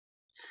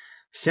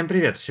Всем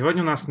привет!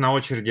 Сегодня у нас на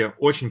очереди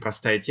очень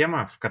простая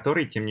тема, в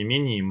которой, тем не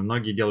менее,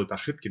 многие делают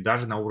ошибки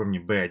даже на уровне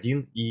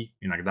B1 и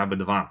иногда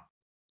B2.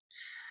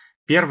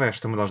 Первое,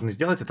 что мы должны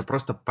сделать, это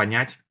просто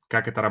понять,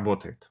 как это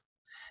работает.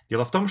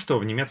 Дело в том, что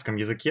в немецком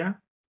языке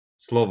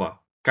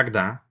слово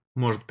 «когда»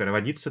 может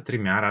переводиться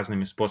тремя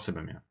разными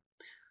способами.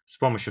 С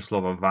помощью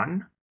слова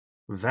wann,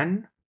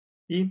 wenn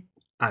и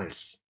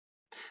als.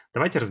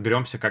 Давайте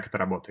разберемся, как это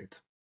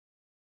работает.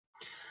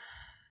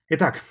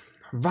 Итак,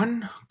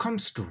 wann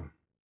kommst du?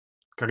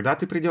 Когда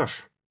ты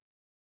придешь?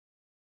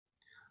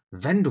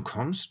 Wenn du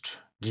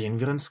kommst, gehen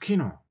wir ins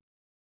Kino.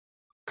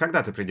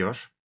 Когда ты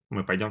придешь,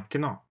 мы пойдем в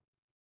кино.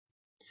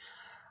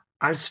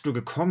 Als du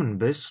gekommen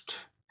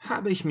bist,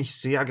 habe ich mich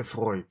sehr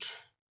gefreut.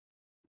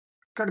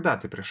 Когда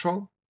ты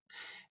пришел,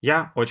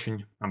 я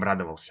очень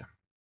обрадовался.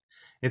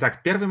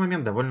 Итак, первый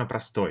момент довольно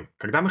простой.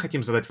 Когда мы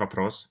хотим задать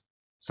вопрос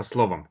со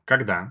словом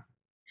 «когда»,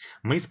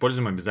 мы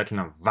используем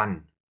обязательно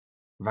wann.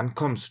 Wann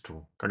kommst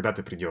du? Когда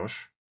ты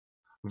придешь?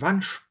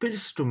 Wann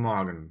spielst du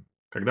morgen?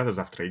 Когда ты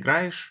завтра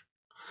играешь?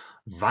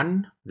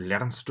 Wann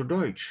lernst du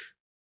Deutsch?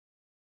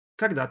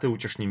 Когда ты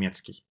учишь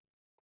немецкий?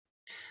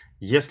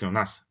 Если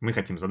мы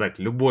хотим задать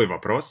любой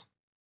вопрос,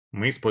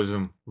 мы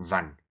используем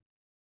wann.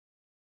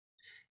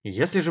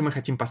 Если же мы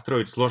хотим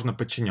построить сложно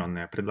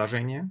подчиненное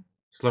предложение,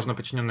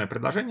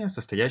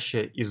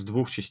 состоящее из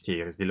двух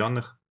частей,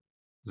 разделенных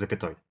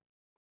запятой,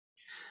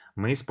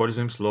 мы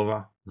используем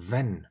слово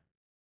wenn.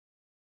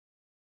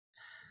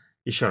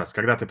 Еще раз,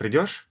 когда ты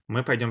придешь,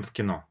 мы пойдем в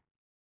кино.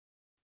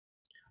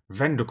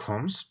 Wenn du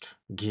kommst,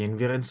 gehen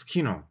wir ins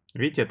Kino.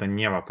 Видите, это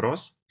не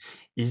вопрос.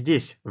 И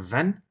здесь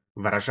wenn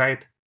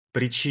выражает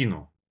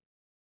причину.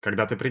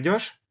 Когда ты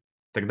придешь,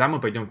 тогда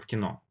мы пойдем в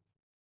кино.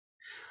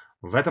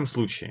 В этом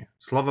случае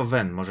слово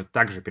when может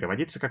также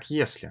переводиться как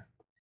если.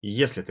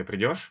 Если ты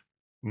придешь,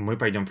 мы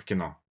пойдем в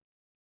кино.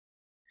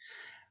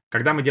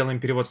 Когда мы делаем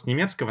перевод с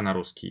немецкого на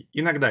русский,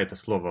 иногда это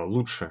слово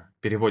лучше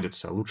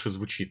переводится, лучше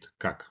звучит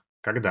как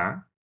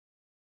когда,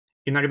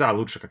 иногда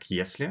лучше как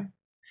если,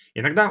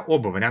 иногда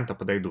оба варианта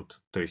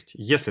подойдут. То есть,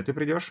 если ты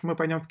придешь, мы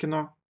пойдем в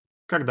кино,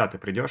 когда ты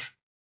придешь,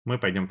 мы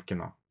пойдем в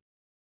кино.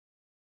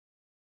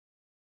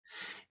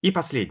 И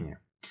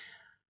последнее.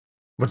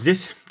 Вот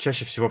здесь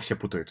чаще всего все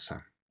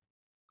путаются.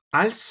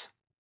 Als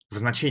в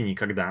значении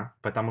 «когда»,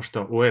 потому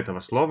что у этого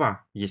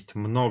слова есть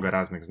много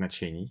разных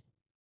значений.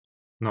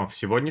 Но в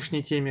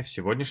сегодняшней теме, в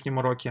сегодняшнем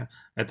уроке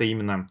это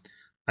именно,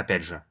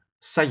 опять же,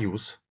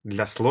 союз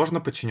для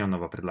сложно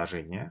подчиненного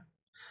предложения.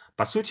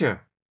 По сути,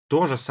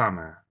 то же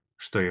самое,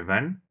 что и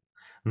when,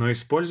 но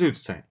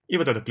используется, и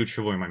вот этот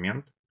ключевой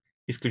момент,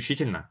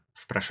 исключительно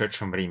в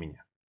прошедшем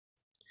времени.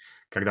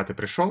 Когда ты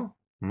пришел,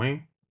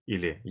 мы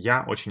или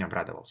я очень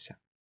обрадовался.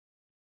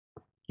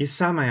 И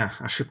самое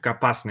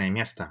ошибкоопасное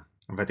место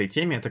в этой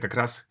теме это как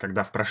раз,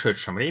 когда в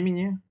прошедшем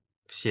времени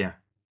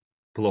все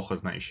плохо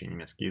знающие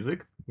немецкий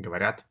язык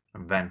говорят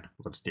when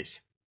вот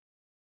здесь.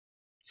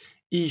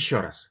 И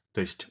еще раз,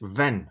 то есть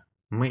when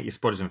мы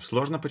используем в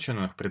сложно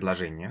подчиненных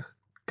предложениях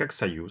как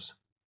союз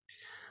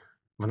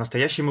в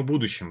настоящем и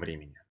будущем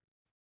времени.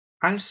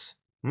 Als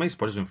мы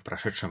используем в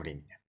прошедшем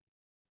времени.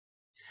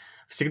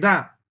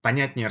 Всегда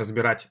понятнее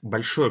разбирать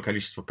большое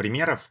количество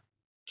примеров,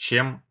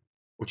 чем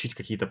учить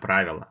какие-то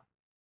правила.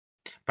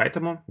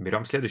 Поэтому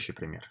берем следующий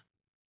пример.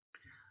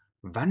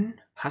 Wann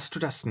hast du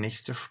das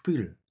nächste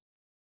Spiel?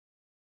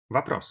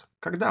 Вопрос.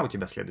 Когда у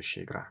тебя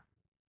следующая игра?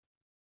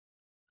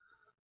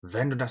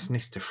 Wenn du das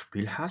nächste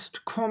Spiel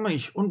hast, komme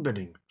ich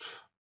unbedingt.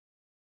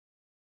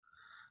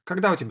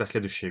 Когда у тебя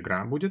следующая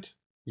игра будет,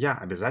 я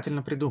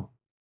обязательно приду.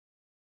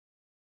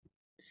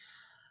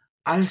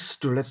 Als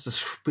du letztes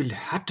Spiel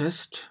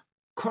hattest,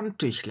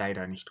 konnte ich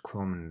leider nicht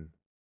kommen.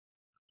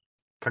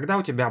 Когда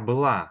у тебя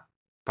была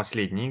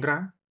последняя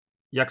игра,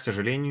 я, к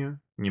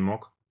сожалению, не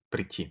смог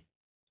прийти.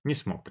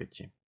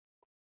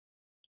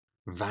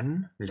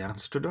 Wann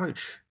lernst du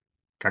Deutsch?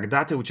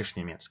 Когда ты учишь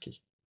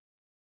немецкий?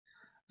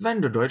 Wenn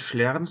du Deutsch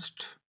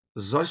lernst,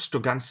 sollst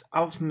du ganz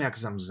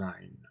aufmerksam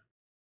sein.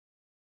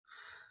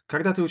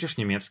 Когда ты учишь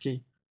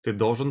немецкий, ты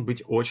должен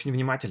быть очень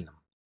внимательным.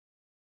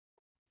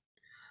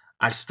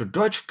 Als du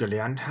Deutsch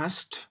gelernt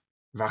hast,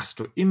 warst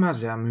du immer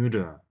sehr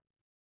müde.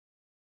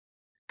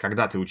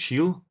 Когда ты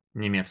учил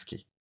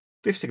немецкий,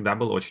 ты всегда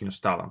был очень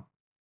усталым.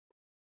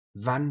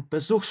 Wann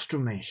besuchst du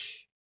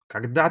mich?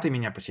 Когда ты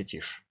меня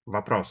посетишь?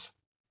 Вопрос.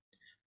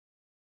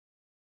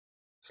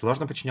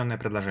 Сложно подчиненное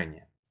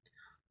предложение.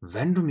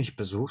 Wenn du mich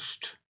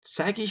besuchst,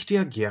 zeige ich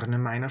dir gerne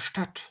meine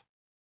Stadt.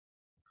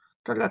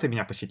 Когда ты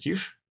меня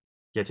посетишь,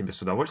 я тебе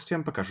с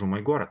удовольствием покажу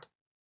мой город.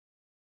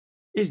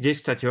 И здесь,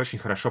 кстати, очень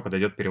хорошо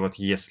подойдет перевод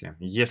 «если».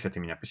 Если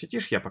ты меня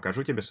посетишь, я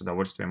покажу тебе с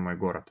удовольствием мой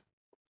город.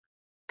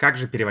 Как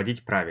же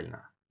переводить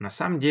правильно? На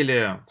самом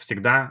деле,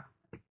 всегда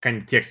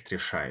контекст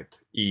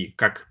решает. И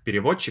как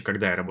переводчик,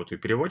 когда я работаю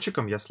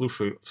переводчиком, я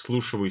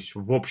вслушиваюсь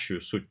в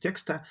общую суть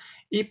текста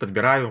и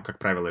подбираю, как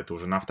правило, это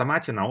уже на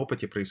автомате, на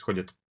опыте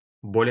происходит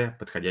более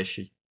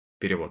подходящий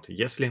перевод.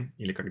 Если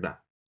или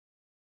когда.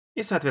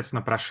 И,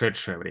 соответственно,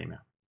 прошедшее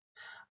время.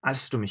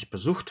 Als du mich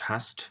besucht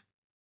hast,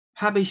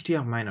 habe ich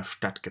dir meine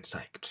Stadt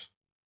gezeigt.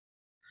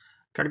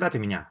 Когда ты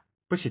меня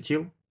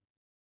посетил,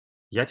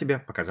 я тебе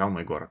показал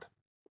мой город.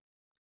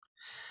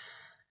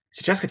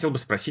 Сейчас хотел бы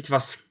спросить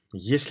вас,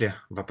 есть ли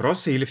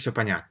вопросы или все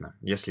понятно?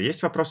 Если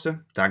есть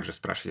вопросы, также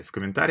спрашивайте в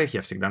комментариях,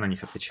 я всегда на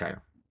них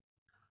отвечаю.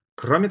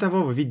 Кроме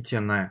того, вы видите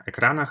на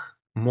экранах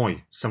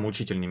мой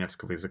самоучитель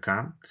немецкого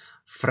языка,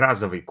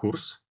 фразовый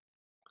курс.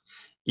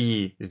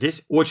 И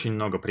здесь очень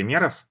много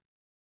примеров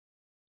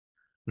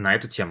на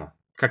эту тему,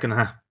 как и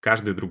на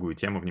каждую другую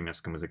тему в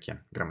немецком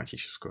языке,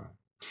 грамматическую.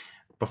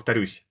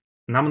 Повторюсь,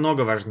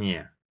 намного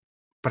важнее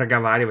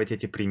проговаривать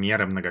эти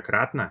примеры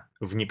многократно,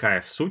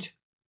 вникая в суть,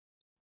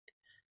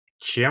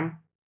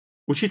 чем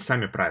учить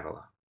сами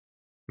правила.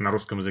 На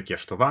русском языке,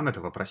 что WANN —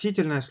 это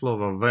вопросительное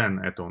слово,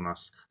 Wenn — это у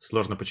нас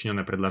сложно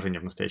подчиненное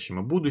предложение в настоящем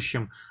и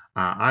будущем,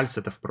 а ALS —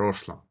 это в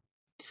прошлом.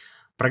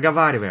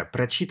 Проговаривая,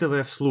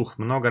 прочитывая вслух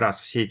много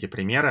раз все эти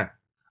примеры,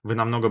 вы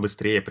намного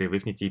быстрее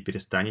привыкнете и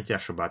перестанете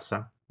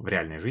ошибаться в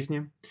реальной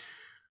жизни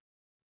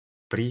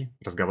при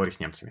разговоре с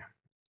немцами.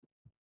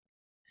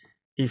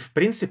 И, в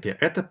принципе,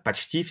 это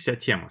почти вся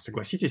тема.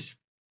 Согласитесь,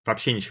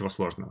 вообще ничего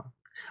сложного.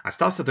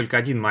 Остался только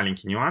один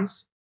маленький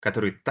нюанс,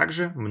 который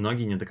также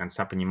многие не до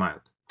конца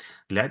понимают.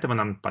 Для этого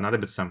нам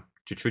понадобятся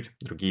чуть-чуть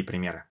другие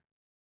примеры.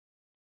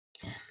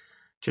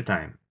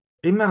 Читаем.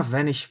 Immer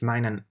wenn ich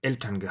meinen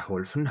Eltern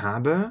geholfen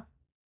habe,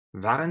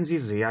 waren sie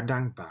sehr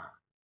dankbar.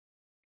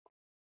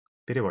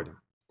 Переводим.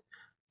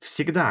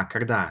 Всегда,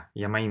 когда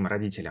я моим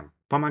родителям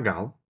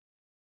помогал,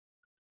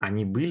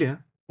 они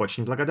были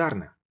очень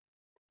благодарны.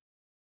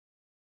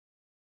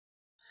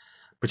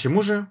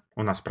 Почему же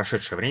у нас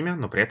прошедшее время,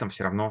 но при этом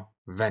все равно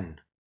wenn?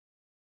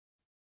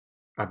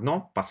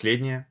 Одно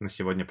последнее на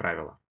сегодня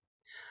правило.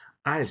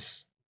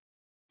 Als,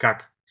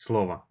 как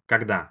слово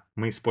 «когда»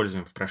 мы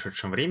используем в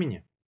прошедшем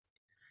времени,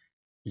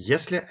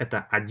 если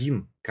это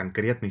один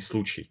конкретный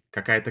случай,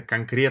 какая-то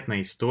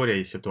конкретная история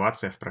и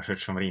ситуация в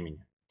прошедшем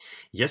времени.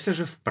 Если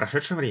же в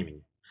прошедшем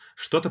времени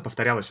что-то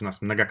повторялось у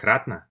нас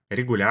многократно,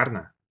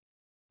 регулярно,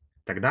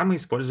 тогда мы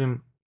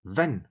используем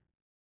when,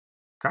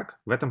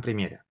 как в этом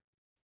примере.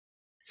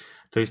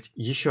 То есть,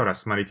 еще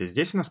раз, смотрите,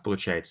 здесь у нас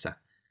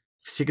получается,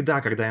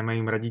 всегда, когда я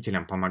моим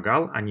родителям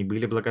помогал, они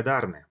были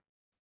благодарны.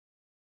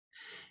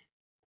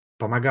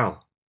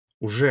 Помогал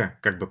уже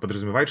как бы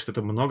подразумевает, что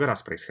это много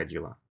раз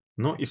происходило.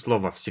 Но и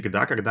слово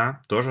 «всегда»,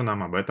 когда тоже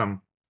нам об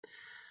этом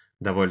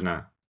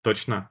довольно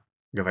точно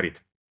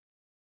говорит.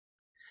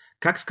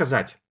 Как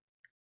сказать,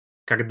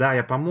 когда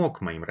я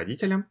помог моим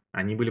родителям,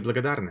 они были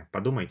благодарны?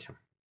 Подумайте.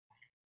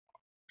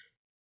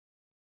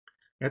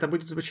 Это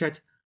будет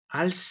звучать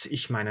Als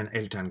ich meinen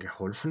Eltern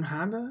geholfen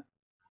habe,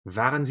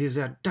 waren sie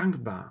sehr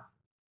dankbar.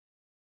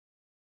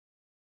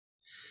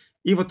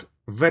 И вот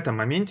в этом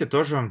моменте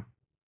тоже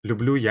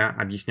люблю я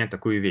объяснять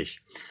такую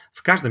вещь.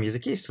 В каждом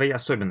языке есть свои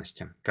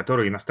особенности,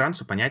 которые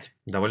иностранцу понять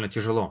довольно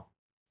тяжело.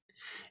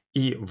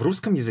 И в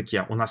русском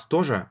языке у нас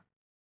тоже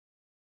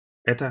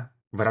это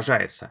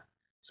выражается.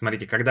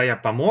 Смотрите, когда я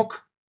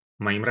помог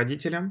моим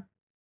родителям,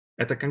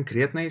 это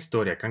конкретная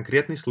история,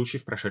 конкретный случай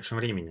в прошедшем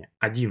времени.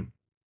 Один.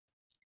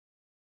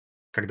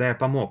 Когда я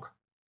помог.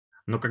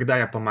 Но когда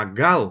я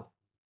помогал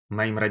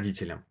моим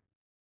родителям,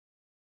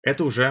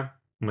 это уже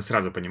мы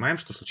сразу понимаем,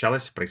 что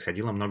случалось,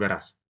 происходило много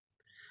раз.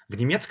 В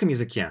немецком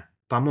языке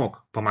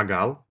помог,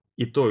 помогал,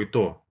 и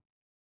то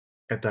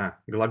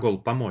это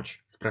глагол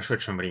помочь в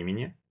прошедшем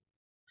времени,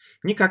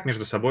 никак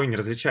между собой не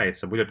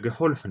различается, будет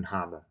geholfen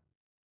habe.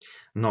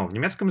 Но в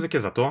немецком языке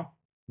зато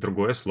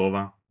другое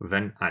слово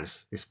wenn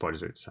als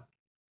используется.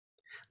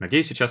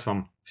 Надеюсь, сейчас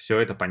вам все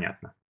это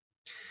понятно.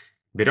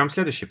 Берем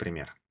следующий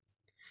пример.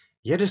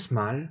 Jedes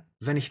Mal,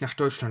 wenn ich nach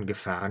Deutschland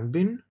gefahren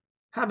bin,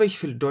 habe ich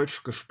viel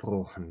Deutsch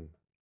gesprochen.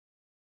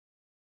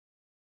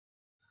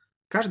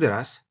 Каждый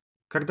раз,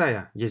 когда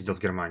я ездил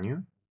в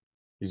Германию,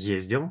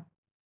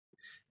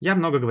 я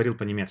много говорил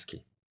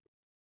по-немецки.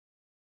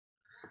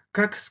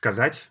 Как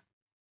сказать,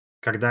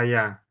 когда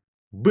я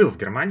был в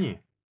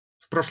Германии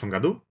в прошлом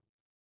году,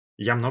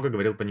 я много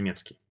говорил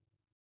по-немецки.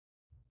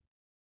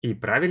 И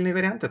правильный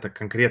вариант, это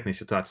конкретная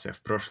ситуация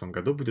в прошлом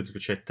году, будет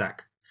звучать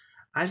так.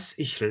 Als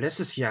ich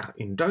letztes Jahr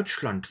in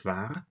Deutschland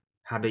war,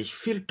 habe ich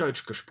viel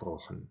Deutsch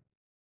gesprochen.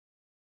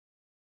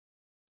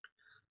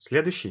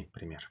 Следующий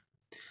пример.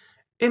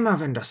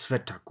 Immer wenn das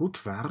Wetter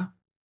gut war,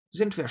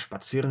 sind wir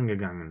spazieren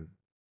gegangen.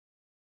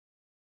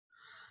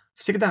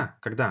 Всегда,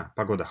 когда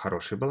погода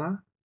хорошей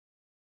была,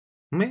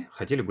 мы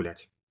ходили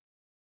гулять.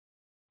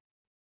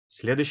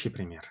 Следующий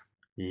пример.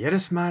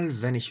 Jedes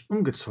Mal, wenn ich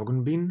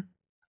umgezogen bin,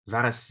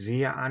 war es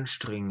sehr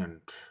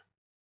anstrengend.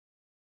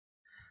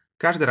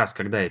 Каждый раз,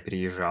 когда я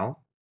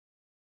переезжал,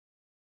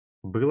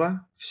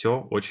 было все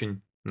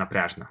очень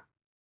напряжно.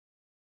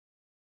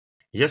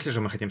 Если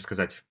же мы хотим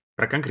сказать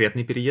про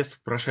конкретный переезд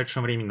в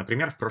прошедшем времени,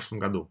 например, в прошлом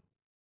году.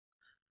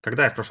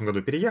 Когда я в прошлом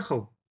году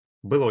переехал,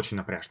 было очень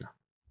напряжно.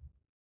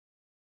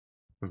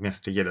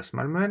 Вместо jedes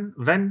Mal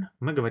wenn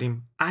мы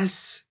говорим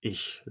als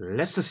ich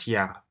letztes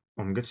Jahr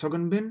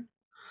umgezogen bin,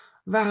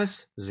 war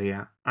es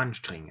sehr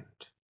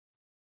anstrengend.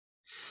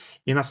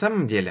 И на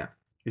самом деле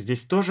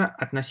здесь тоже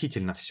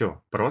относительно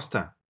все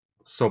просто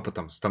с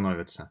опытом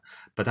становится,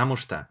 потому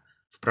что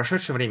в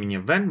прошедшем времени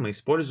wenn мы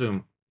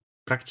используем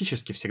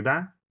практически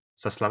всегда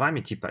со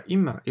словами типа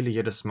immer или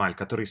jedes Mal,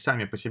 которые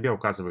сами по себе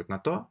указывают на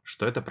то,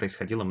 что это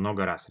происходило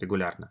много раз,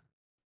 регулярно.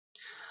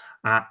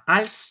 А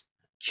als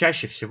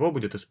чаще всего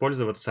будет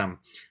использоваться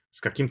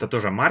с каким-то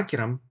тоже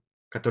маркером,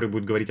 который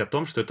будет говорить о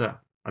том, что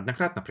это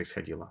однократно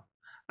происходило.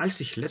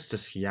 Als ich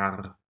letztes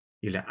Jahr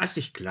или als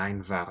ich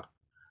klein war.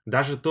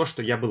 Даже то,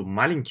 что я был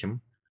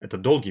маленьким, это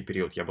долгий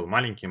период, я был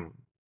маленьким,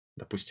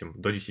 допустим,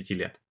 до 10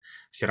 лет.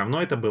 Все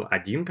равно это был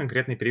один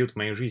конкретный период в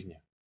моей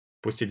жизни,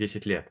 пусть и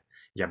 10 лет.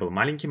 Я был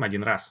маленьким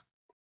один раз.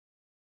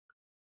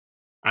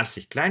 Als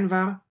ich klein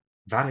war,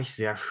 war ich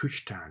sehr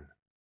schüchtern.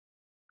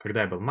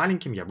 Когда я был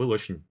маленьким, я был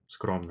очень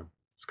скромным,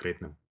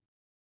 скрытным.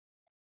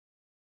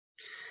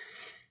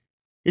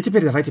 И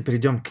теперь давайте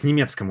перейдем к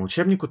немецкому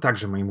учебнику,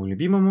 также моему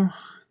любимому.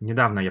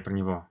 Недавно я про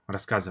него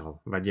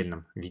рассказывал в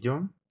отдельном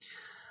видео.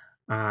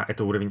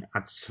 Это уровень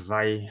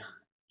A2.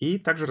 И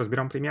также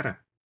разберем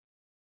примеры.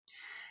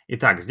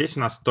 Итак, здесь у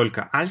нас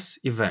только als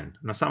и wenn.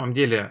 На самом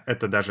деле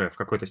это даже в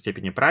какой-то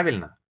степени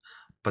правильно,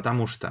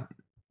 потому что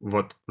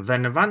вот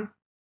wenn и wann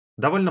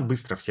довольно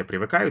быстро все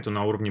привыкают, и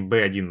на уровне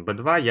B1,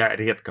 B2 я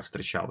редко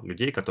встречал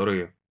людей,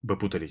 которые бы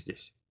путали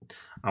здесь.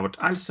 А вот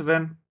als и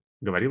wenn,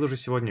 говорил уже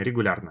сегодня,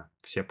 регулярно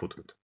все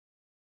путают.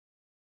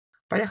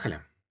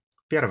 Поехали.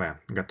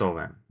 Первое,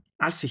 готовое.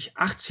 Als ich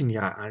 18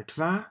 Jahre alt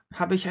war,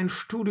 habe ich ein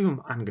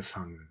Studium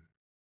angefangen.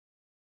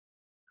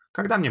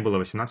 Когда мне было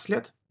 18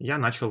 лет, я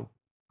начал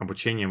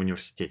обучение в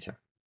университете.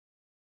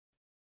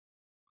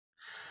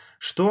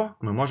 Что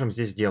мы можем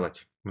здесь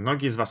сделать?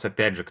 Многие из вас,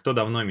 опять же, кто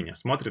давно меня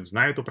смотрит,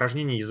 знают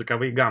упражнения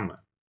языковые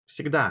гаммы.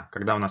 Всегда,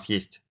 когда у нас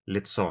есть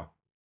лицо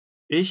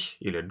ich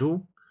или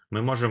du,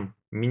 мы можем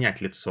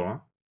менять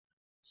лицо.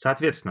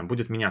 Соответственно,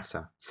 будет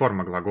меняться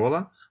форма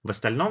глагола. В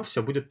остальном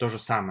все будет то же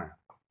самое.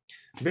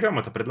 Берем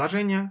это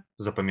предложение,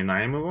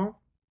 запоминаем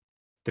его,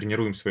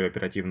 тренируем свою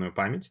оперативную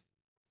память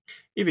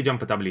и ведем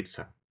по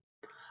таблице.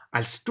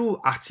 Als du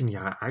 18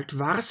 Jahre alt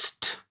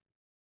warst,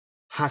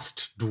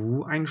 hast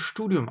du ein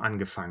Studium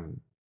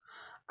angefangen.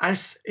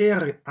 Als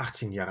er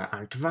 18 Jahre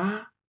alt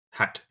war,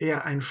 hat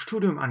er ein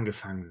Studium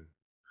angefangen.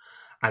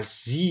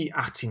 Als sie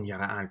 18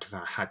 Jahre alt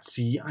war, hat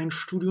sie ein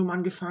Studium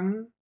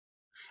angefangen.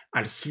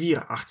 Als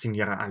wir 18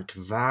 Jahre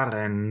alt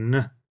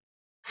waren,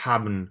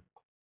 haben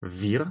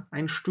wir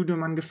ein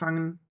Studium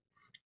angefangen.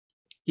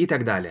 И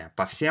так далее,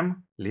 по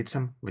всем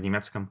лицам в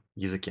немецком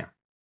языке.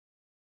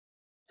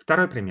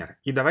 Второй пример.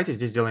 И давайте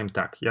здесь сделаем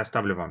так. Я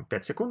оставлю вам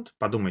 5 секунд,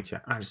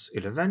 подумайте als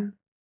или wenn,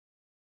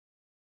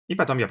 и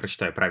потом я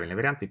прочитаю правильный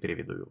вариант и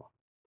переведу его.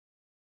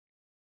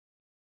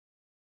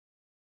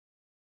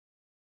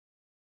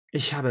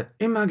 Ich habe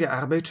immer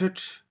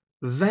gearbeitet,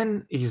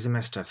 wenn ich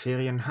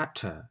Semesterferien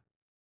hatte.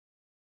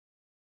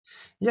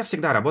 Я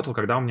всегда работал,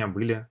 когда у меня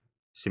были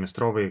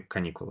семестровые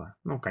каникулы.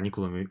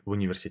 Каникулы в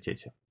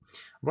университете.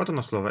 Вот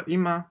оно слово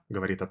immer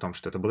говорит о том,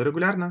 что это было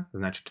регулярно,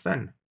 значит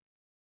wenn.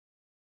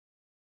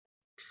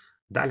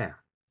 Далее.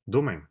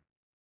 Думаем.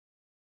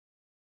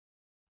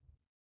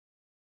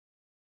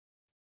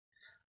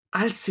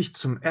 Als ich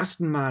zum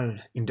ersten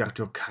Mal in der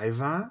Türkei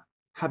war,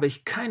 habe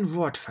ich kein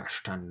Wort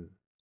verstanden.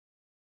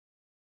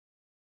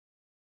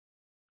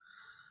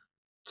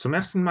 Zum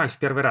ersten Mal в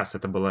первый раз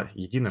это было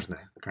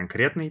единожды,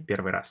 конкретный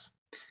первый раз.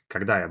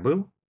 Когда я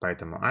был,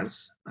 поэтому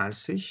als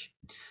ich.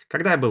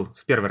 Когда я был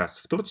в первый раз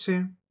в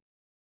Турции,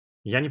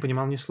 я не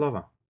понимал ни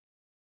слова.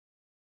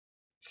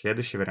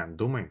 Следующий вариант.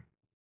 Думаем.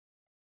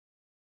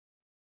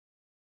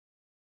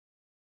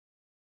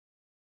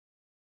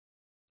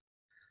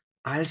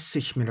 Als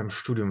ich mit dem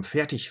Studium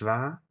fertig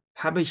war,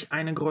 habe ich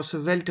eine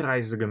große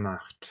Weltreise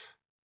gemacht.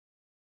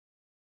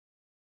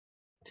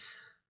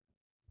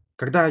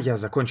 Когда я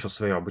закончил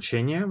свое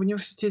обучение в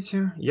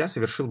университете, я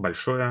совершил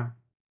большое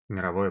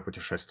мировое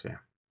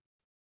путешествие.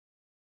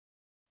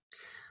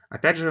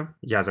 Опять же,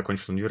 я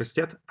закончил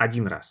университет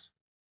один раз.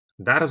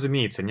 Да,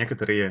 разумеется,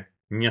 некоторые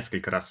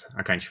несколько раз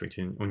оканчивают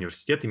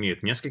университет,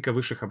 имеют несколько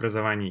высших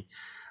образований,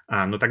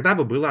 но тогда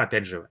бы было,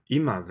 опять же,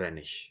 immer wenn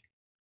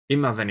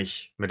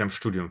ich mit dem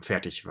Studium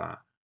fertig war.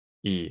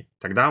 И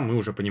тогда мы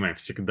уже понимаем,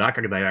 всегда,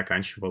 когда я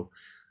оканчивал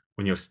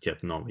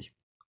университет новый.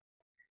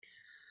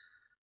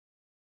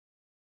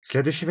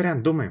 Следующий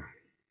вариант. Думаем.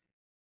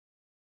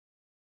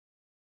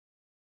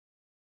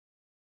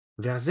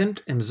 Wir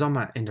sind im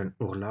Sommer in den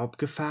Urlaub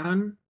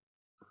gefahren,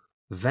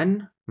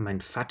 wenn mein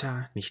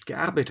Vater nicht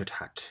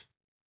gearbeitet hat.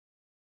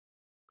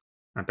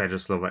 Опять же,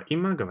 слово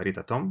immer говорит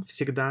о том,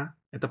 всегда,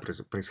 это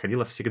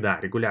происходило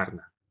всегда,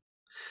 регулярно.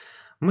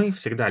 Мы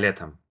всегда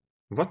летом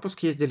в отпуск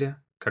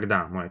ездили,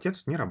 когда мой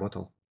отец не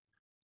работал.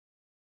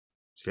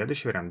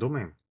 Следующий вариант.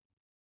 Думаем.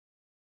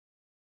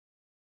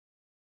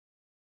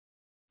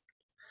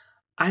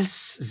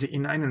 Als sie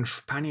in einen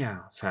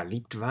Spanier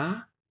verliebt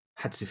war,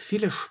 hat sie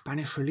viele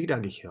spanische Lieder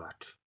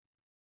gehört.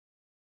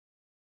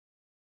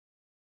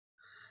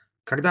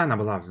 Когда она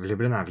была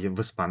влюблена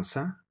в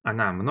испанца,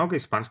 она много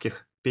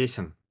испанских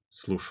песен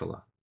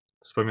слушала.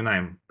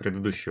 Вспоминаем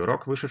предыдущий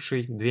урок,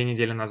 вышедший 2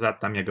 недели назад.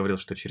 Там я говорил,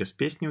 что через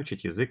песни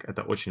учить язык –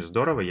 это очень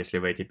здорово, если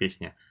вы эти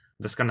песни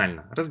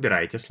досконально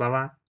разбираете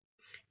слова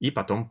и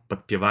потом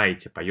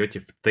подпеваете, поете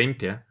в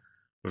темпе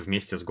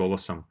вместе с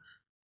голосом,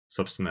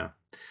 собственно,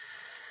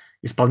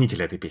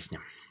 исполнителя этой песни.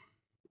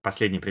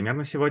 Последний пример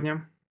на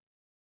сегодня.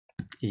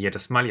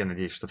 Jedes Mal, я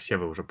надеюсь, что все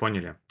вы уже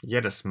поняли.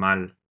 Jedes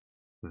Mal,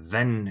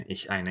 wenn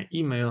ich eine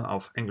E-Mail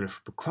auf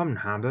Englisch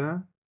bekommen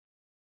habe,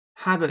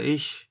 habe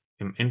ich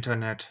im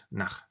Internet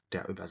nach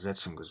der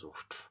Übersetzung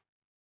gesucht.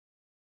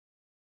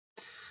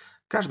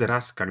 Каждый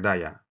раз, когда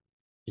я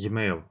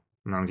e-mail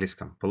на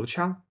английском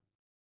получал,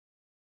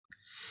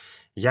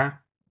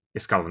 я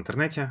искал в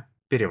интернете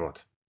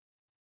перевод.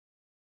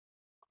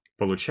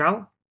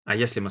 Получал, а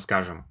если мы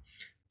скажем,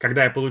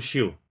 когда я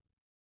получил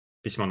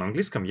письмо на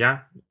английском,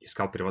 я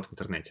искал перевод в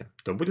интернете,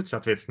 то будет,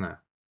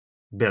 соответственно,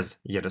 без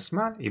jedes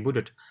Mal и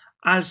будет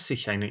als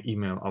ich eine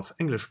E-Mail auf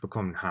Englisch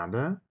bekommen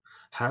habe,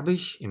 habe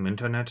ich im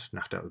Internet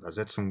nach der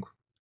Übersetzung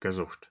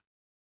gesucht.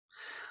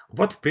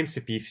 Вот, в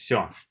принципе, и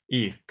все.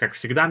 И, как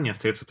всегда, мне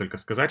остается только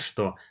сказать,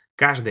 что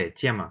каждая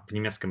тема в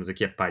немецком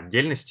языке по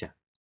отдельности,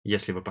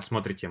 если вы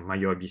посмотрите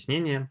мое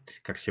объяснение,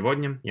 как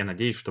сегодня, я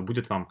надеюсь, что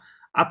будет вам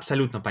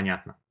абсолютно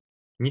понятно.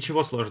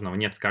 Ничего сложного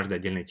нет в каждой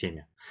отдельной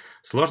теме.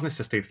 Сложность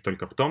состоит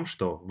только в том,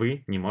 что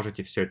вы не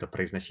можете все это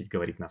произносить,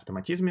 говорить на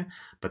автоматизме,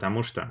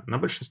 потому что на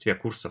большинстве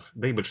курсов,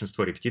 да и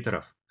большинство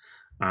репетиторов,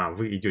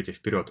 вы идете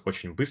вперед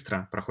очень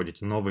быстро,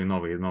 проходите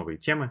новые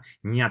темы,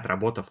 не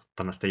отработав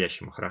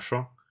по-настоящему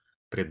хорошо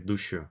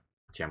предыдущую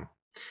тему.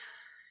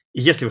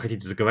 И если вы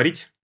хотите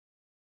заговорить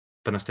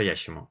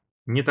по-настоящему,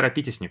 не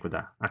торопитесь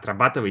никуда,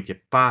 отрабатывайте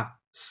по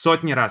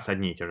сотни раз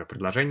одни и те же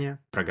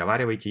предложения,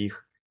 проговаривайте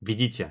их,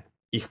 ведите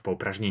их по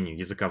упражнению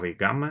языковые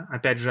гаммы.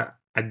 Опять же,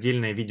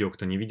 отдельное видео,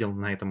 кто не видел,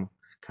 на этом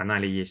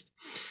канале есть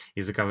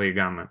языковые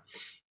гаммы.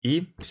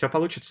 И все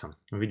получится.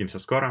 Увидимся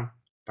скоро.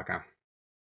 Пока.